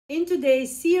In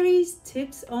today's series,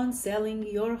 Tips on Selling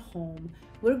Your Home,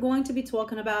 we're going to be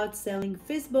talking about selling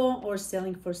FSBO or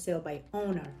selling for sale by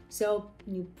owner. So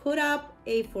you put up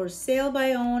a for sale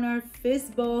by owner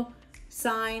FSBO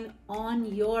sign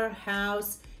on your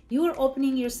house. You are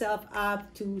opening yourself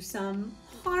up to some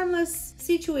harmless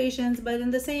situations, but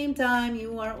in the same time,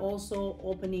 you are also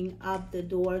opening up the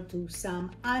door to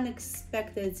some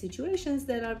unexpected situations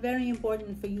that are very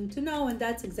important for you to know, and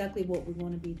that's exactly what we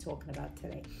want to be talking about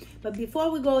today. But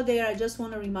before we go there, I just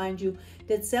want to remind you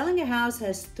that selling a house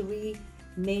has three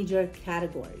major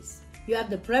categories. You have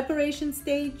the preparation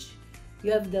stage,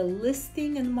 you have the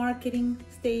listing and marketing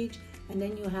stage, and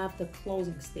then you have the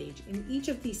closing stage. In each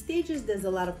of these stages, there's a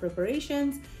lot of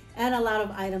preparations and a lot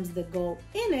of items that go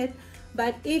in it.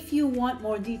 But if you want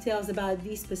more details about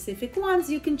these specific ones,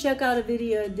 you can check out a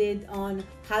video I did on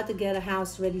how to get a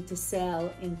house ready to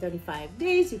sell in 35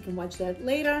 days. You can watch that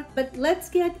later. But let's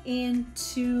get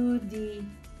into the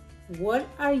what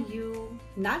are you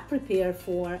not prepared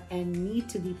for and need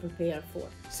to be prepared for.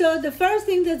 So the first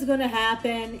thing that's going to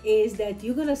happen is that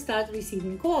you're going to start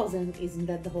receiving calls, and isn't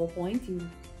that the whole point? You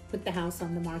put the house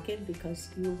on the market because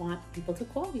you want people to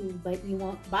call you, but you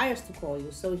want buyers to call you.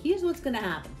 So here's what's going to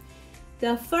happen.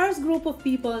 The first group of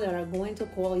people that are going to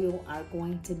call you are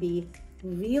going to be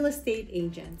real estate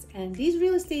agents, and these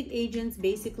real estate agents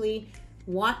basically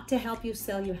want to help you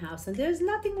sell your house, and there's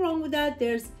nothing wrong with that.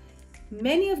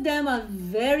 Many of them are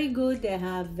very good, they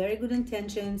have very good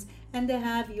intentions, and they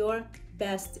have your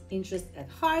best interest at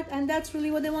heart, and that's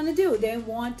really what they want to do. They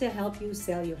want to help you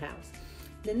sell your house.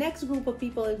 The next group of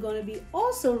people are going to be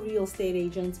also real estate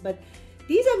agents, but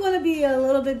these are going to be a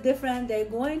little bit different. They're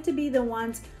going to be the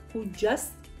ones who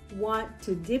just want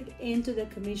to dip into the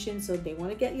commission, so they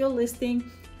want to get your listing.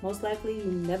 Most likely you're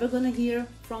never going to hear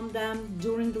from them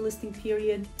during the listing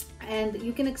period, and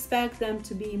you can expect them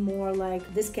to be more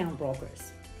like discount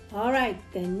brokers. All right,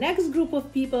 the next group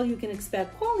of people you can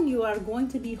expect calling you are going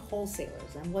to be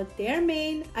wholesalers, and what their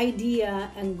main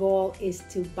idea and goal is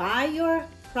to buy your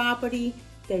property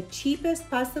the cheapest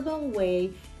possible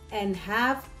way and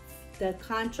have the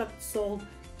contract sold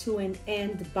to an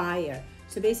end buyer.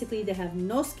 So basically they have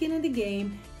no skin in the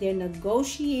game. They're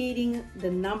negotiating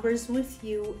the numbers with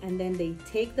you, and then they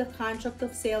take the contract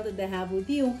of sale that they have with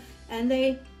you and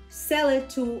they sell it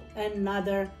to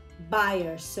another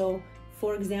buyer. So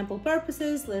for example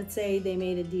purposes, let's say they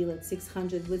made a deal at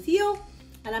 600 with you,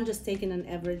 and I'm just taking an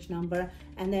average number,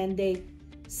 and then they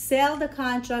sell the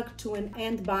contract to an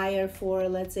end buyer for,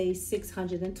 let's say,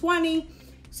 620.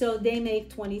 So they make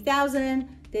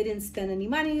 20,000. They didn't spend any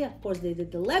money. Of course, they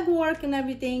did the legwork and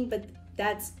everything, but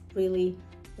that's really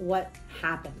what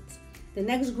happens. The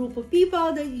next group of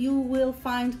people that you will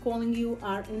find calling you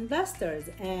are investors,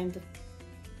 and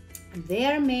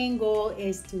their main goal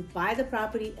is to buy the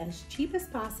property as cheap as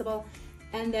possible,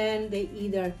 and then they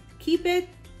either keep it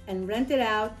and rent it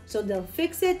out. So they'll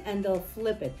fix it and they'll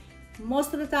flip it.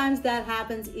 Most of the times that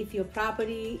happens if your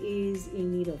property is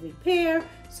in need of repair,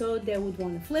 so they would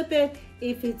want to flip it.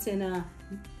 If it's in a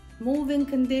move-in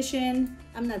condition,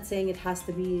 I'm not saying it has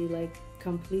to be like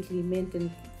completely mint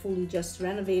and fully just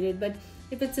renovated, but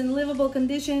if it's in livable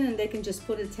condition and they can just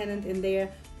put a tenant in there,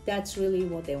 that's really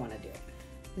what they want to do.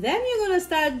 Then you're going to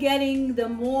start getting the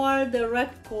more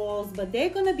direct calls, but they're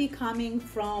going to be coming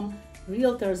from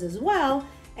realtors as well,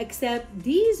 except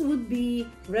these would be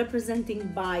representing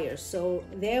buyers. So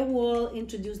they will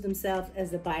introduce themselves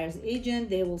as a buyer's agent.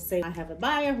 They will say, I have a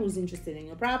buyer who's interested in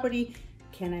your property.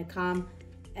 Can I come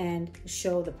and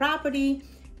show the property?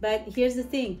 But here's the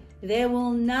thing, they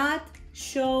will not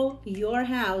show your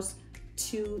house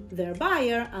to their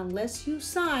buyer unless you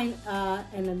sign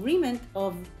an agreement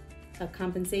of a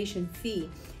compensation fee.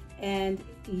 And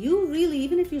you really,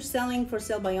 even if you're selling for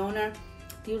sale by owner,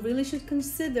 you really should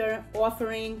consider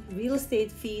offering real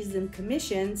estate fees and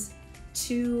commissions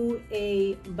to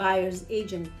a buyer's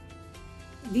agent.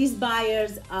 These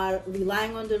buyers are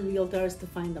relying on the realtors to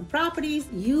find them properties.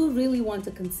 You really want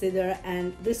to consider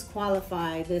and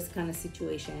disqualify this kind of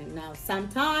situation. Now,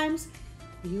 sometimes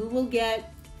you will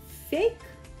get fake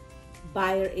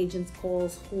buyer agents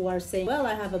calls who are saying, well,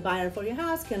 I have a buyer for your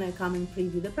house. Can I come and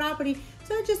preview the property?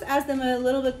 So I just ask them a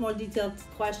little bit more detailed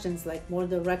questions, like more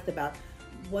direct about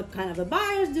what kind of a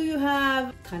buyers do you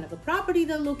have, kind of a property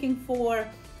they're looking for.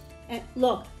 And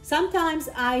look, sometimes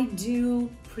I do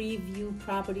preview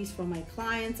properties for my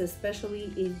clients,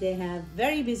 especially if they have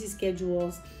very busy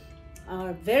schedules,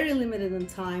 are very limited in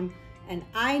time, and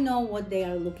I know what they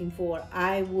are looking for.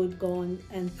 I would go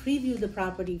and preview the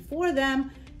property for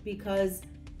them because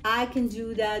I can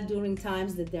do that during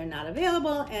times that they're not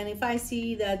available. And if I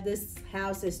see that this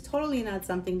house is totally not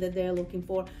something that they're looking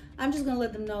for, I'm just gonna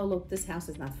let them know, look, this house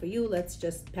is not for you. Let's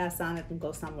just pass on it and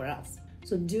go somewhere else.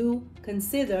 So do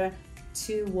consider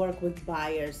to work with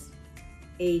buyers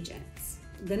agents.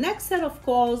 The next set of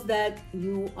calls that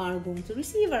you are going to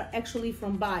receive are actually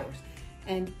from buyers.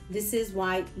 And this is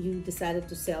why you decided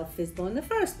to sell FSBO in the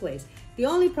first place. The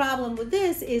only problem with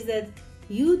this is that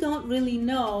you don't really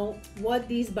know what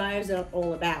these buyers are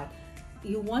all about.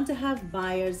 You want to have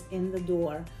buyers in the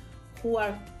door who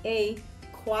are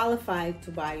qualified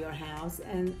to buy your house,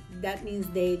 and that means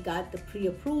they got the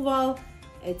pre-approval,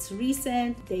 it's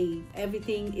recent,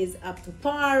 everything is up to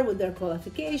par with their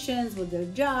qualifications, with their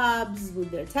jobs,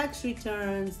 with their tax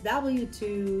returns,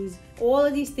 W-2s, all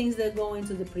of these things that go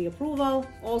into the pre-approval.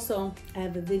 Also, I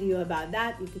have a video about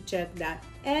that, you could check that.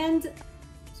 And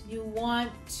you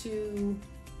want to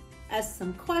ask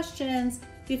some questions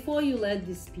before you let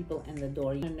these people in the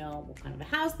door. You know what kind of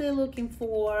a house they're looking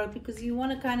for, because you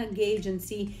want to kind of gauge and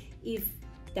see if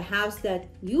the house that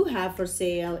you have for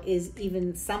sale is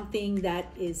even something that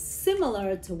is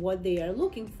similar to what they are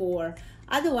looking for.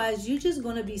 Otherwise, you're just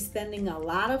going to be spending a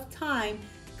lot of time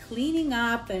cleaning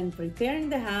up and preparing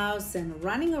the house and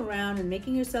running around and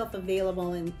making yourself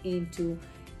available into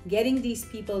getting these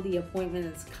people the appointment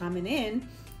that's coming in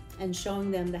and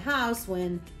showing them the house,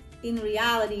 when in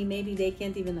reality maybe they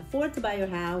can't even afford to buy your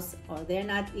house, or they're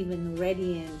not even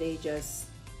ready and they just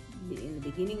in the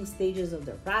beginning stages of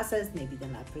their process. Maybe they're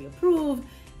not pre-approved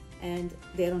and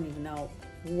they don't even know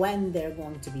when they're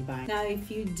going to be buying. Now,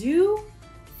 if you do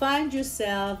find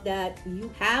yourself that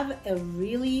you have a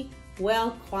really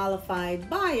well qualified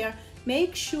buyer,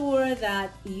 make sure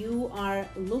that you are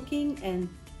looking and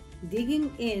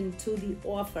digging into the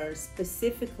offer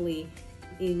specifically,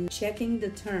 in checking the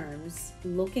terms,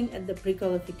 looking at the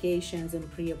pre-qualifications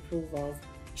and pre-approvals,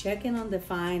 checking on the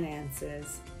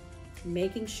finances,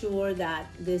 making sure that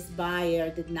this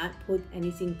buyer did not put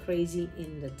anything crazy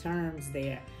in the terms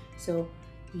there. So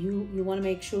you want to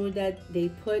make sure that they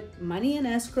put money in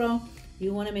escrow.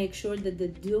 You want to make sure that the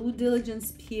due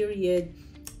diligence period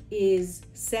is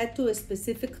set to a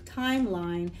specific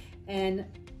timeline. And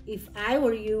if I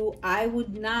were you, I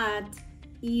would not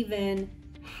even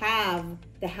have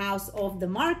the house off the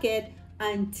market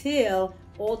until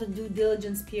all the due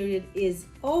diligence period is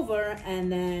over,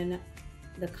 and then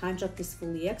the contract is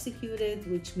fully executed,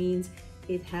 which means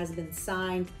it has been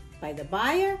signed by the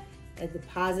buyer, a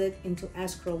deposit into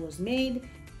escrow was made,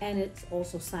 and it's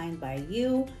also signed by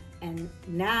you. And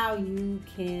now you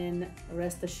can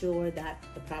rest assured that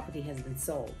the property has been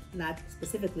sold. Not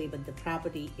specifically, but the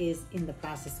property is in the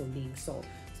process of being sold.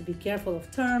 So be careful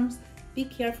of terms, be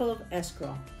careful of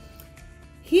escrow.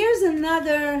 Here's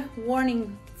another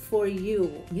warning for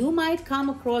you. You might come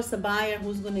across a buyer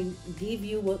who's going to give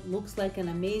you what looks like an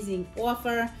amazing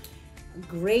offer,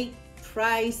 great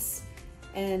price,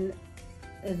 and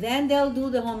then they'll do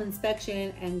the home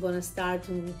inspection and going to start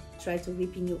to try to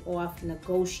ripping you off,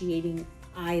 negotiating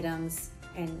items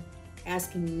and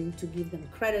asking you to give them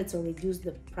credits or reduce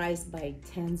the price by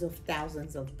tens of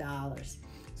thousands of dollars.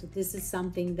 So this is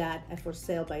something that for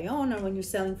sale by owner, when you're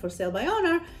selling for sale by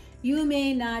owner, you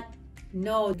may not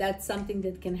know that's something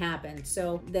that can happen.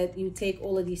 So that you take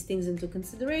all of these things into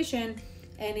consideration.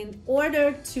 And in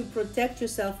order to protect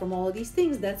yourself from all of these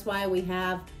things, that's why we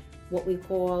have what we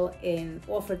call an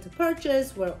offer to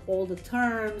purchase, where all the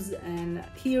terms and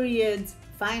periods,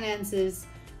 finances,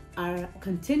 our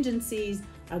contingencies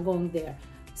are going there.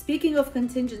 Speaking of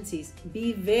contingencies,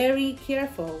 be very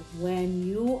careful when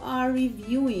you are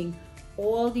reviewing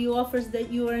all the offers that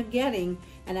you are getting.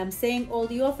 And I'm saying all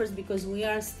the offers because we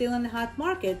are still in the hot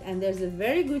market, and there's a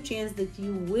very good chance that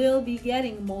you will be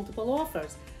getting multiple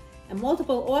offers. And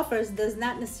multiple offers does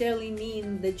not necessarily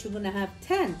mean that you're going to have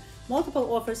 10.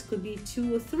 Multiple offers could be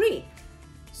 2 or 3.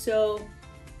 So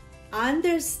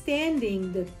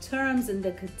understanding the terms and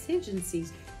the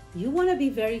contingencies, you want to be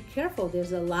very careful.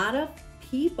 There's a lot of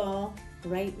people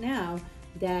right now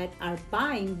that are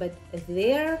buying, but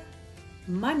their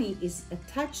money is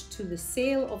attached to the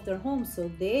sale of their home.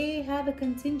 So they have a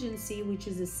contingency, which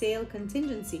is a sale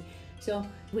contingency. So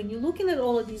when you're looking at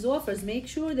all of these offers, make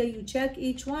sure that you check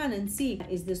each one and see,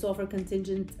 is this offer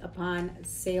contingent upon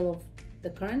sale of the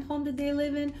current home that they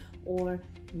live in, or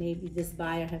maybe this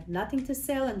buyer have nothing to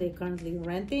sell and they're currently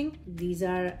renting. These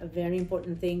are very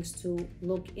important things to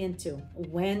look into.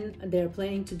 When they're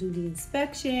planning to do the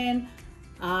inspection,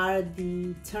 are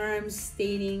the terms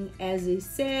stating as a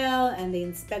sale and the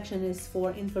inspection is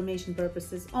for information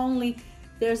purposes only?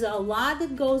 There's a lot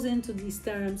that goes into these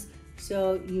terms.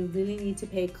 So you really need to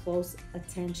pay close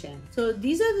attention. So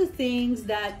these are the things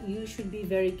that you should be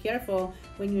very careful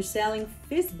when you're selling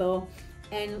FSBO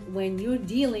and when you're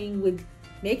dealing with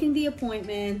making the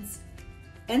appointments,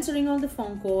 answering all the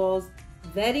phone calls,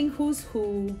 vetting who's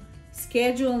who,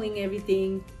 scheduling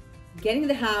everything, getting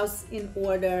the house in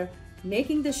order,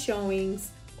 making the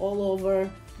showings all over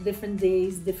different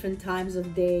days, different times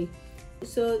of day.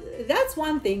 So that's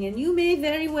one thing, and you may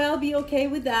very well be okay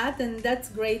with that, and that's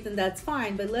great and that's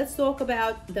fine. But let's talk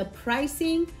about the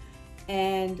pricing,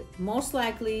 and most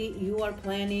likely you are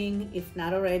planning, if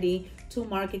not already, to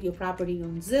market your property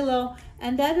on Zillow,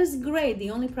 and that is great.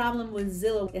 The only problem with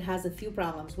Zillow, it has a few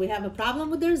problems. We have a problem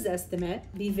with their Zestimate.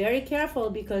 Be very careful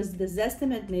because the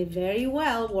Zestimate may very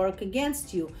well work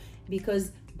against you,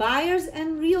 because buyers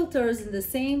and realtors in the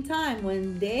same time,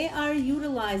 when they are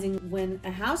utilizing, when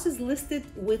a house is listed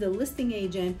with a listing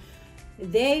agent,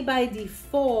 they by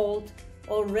default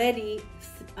already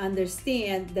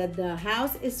understand that the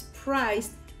house is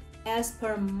priced as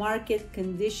per market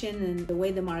condition and the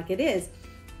way the market is.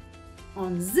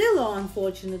 On Zillow,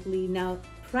 unfortunately, now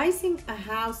pricing a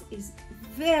house is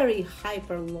very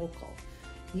hyper local.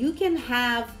 You can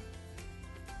have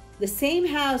the same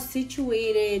house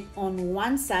situated on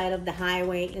one side of the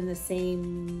highway in the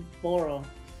same borough,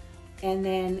 and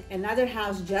then another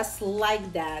house just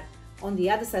like that on the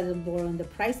other side of the borough, and the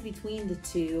price between the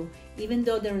two, even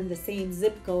though they're in the same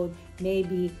zip code, may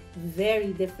be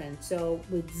very different. So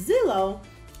with Zillow,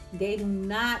 they do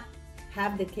not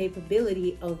have the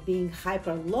capability of being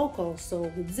hyper local. So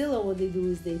with Zillow, what they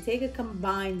do is they take a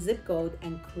combined zip code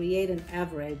and create an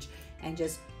average and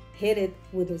just hit it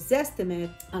with a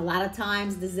Zestimate. A lot of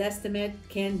times the Zestimate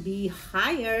can be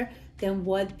higher than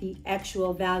what the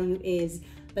actual value is,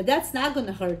 but that's not going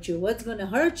to hurt you. What's going to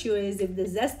hurt you is if the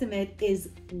Zestimate is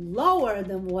lower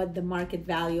than what the market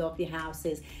value of the house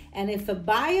is. And if a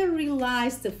buyer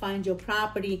relies to find your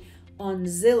property on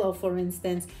Zillow, for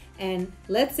instance, and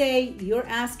let's say you're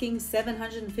asking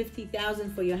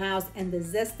 $750,000 for your house and the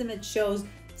Zestimate shows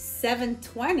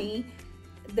 $720,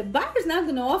 the buyer's not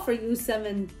going to offer you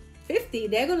 $750.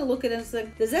 They're going to look at it and say,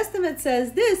 the Zestimate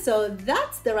says this, so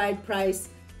that's the right price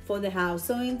for the house.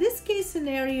 So in this case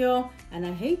scenario, and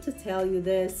I hate to tell you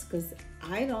this because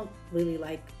I don't really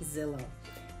like Zillow,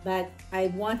 but I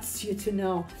want you to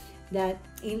know that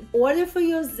in order for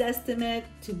your Zestimate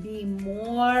to be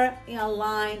more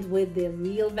aligned with the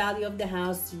real value of the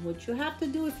house, what you have to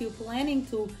do if you're planning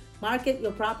to market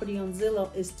your property on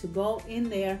Zillow is to go in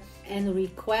there and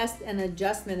request an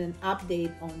adjustment and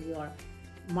update on your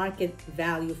market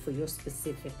value for your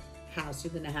specific house.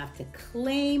 You're gonna have to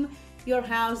claim your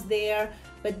house there,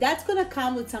 but that's gonna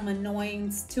come with some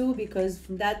annoyance too, because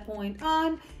from that point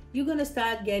on, you're gonna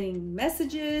start getting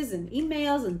messages and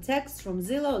emails and texts from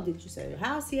Zillow. Did you sell your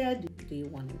house yet? Do you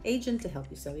want an agent to help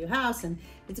you sell your house? And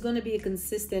it's gonna be a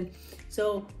consistent.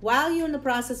 So while you're in the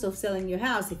process of selling your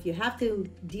house, if you have to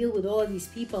deal with all of these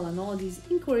people and all of these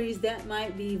inquiries, that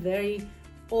might be very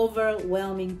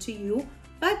overwhelming to you,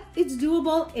 but it's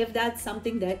doable if that's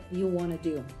something that you wanna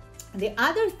do. The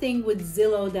other thing with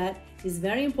Zillow that is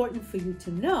very important for you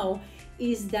to know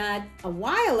is that a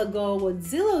while ago, what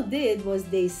Zillow did was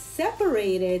they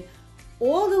separated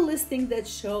all the listings that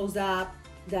shows up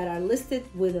that are listed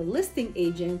with a listing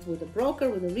agent, with a broker,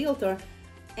 with a realtor,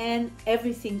 and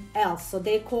everything else. So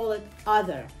they call it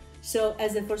other. So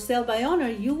as a for sale by owner,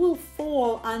 you will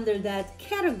fall under that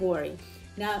category.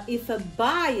 Now, if a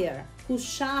buyer who's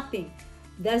shopping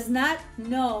does not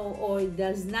know or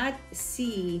does not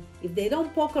see, if they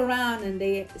don't poke around and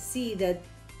they see that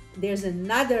there's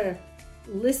another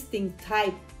listing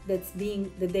type that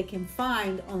they can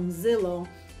find on Zillow,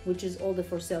 which is all the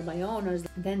for sale by owners,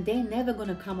 then they're never going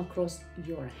to come across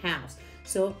your house.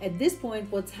 So at this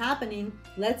point, what's happening,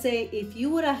 let's say if you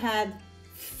would have had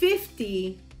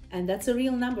 50, and that's a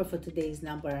real number for today's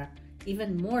number,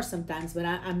 even more sometimes, but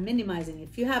I'm minimizing.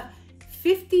 If you have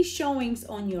 50 showings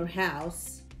on your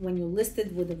house when you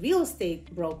listed with a real estate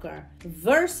broker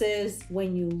versus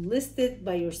when you listed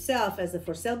by yourself as a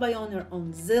for sale by owner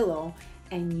on Zillow,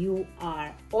 and you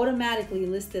are automatically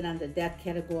listed under that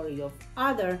category of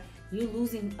other, you're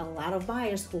losing a lot of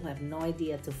buyers who have no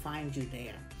idea to find you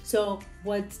there. So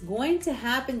what's going to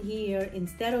happen here,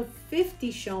 instead of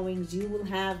 50 showings, you will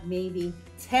have maybe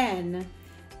 10,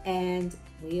 and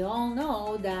we all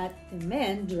know that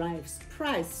demand drives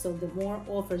price. So the more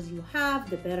offers you have,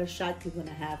 the better shot you're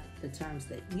gonna have the terms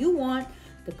that you want,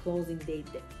 the closing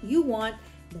date that you want,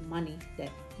 the money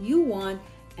that you want,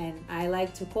 and I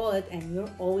like to call it, and you're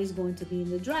always going to be in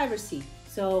the driver's seat.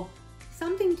 So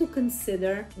something to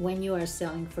consider when you are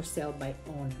selling for sale by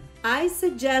owner. I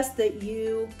suggest that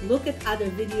you look at other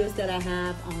videos that I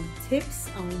have on tips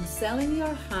on selling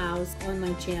your house on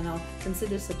my channel.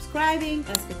 Consider subscribing,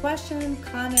 ask a question,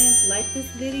 comment, like this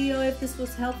video if this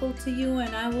was helpful to you,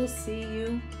 and I will see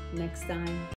you next time.